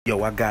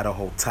Yo, I got to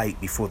hold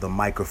tight before the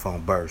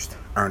microphone burst.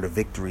 Earned a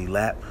victory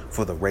lap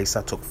for the race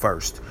I took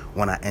first.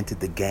 When I entered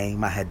the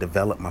game, I had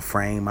developed my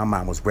frame. My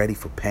mind was ready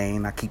for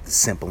pain. I keep it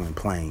simple and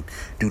plain.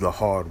 Do the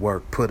hard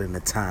work, put in the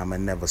time,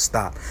 and never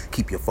stop.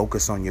 Keep your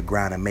focus on your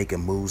grind and making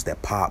moves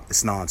that pop.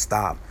 It's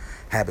non-stop.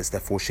 Habits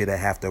that force you to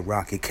have to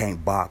rock. It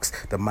can't box.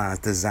 The mind's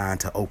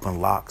designed to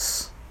open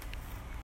locks.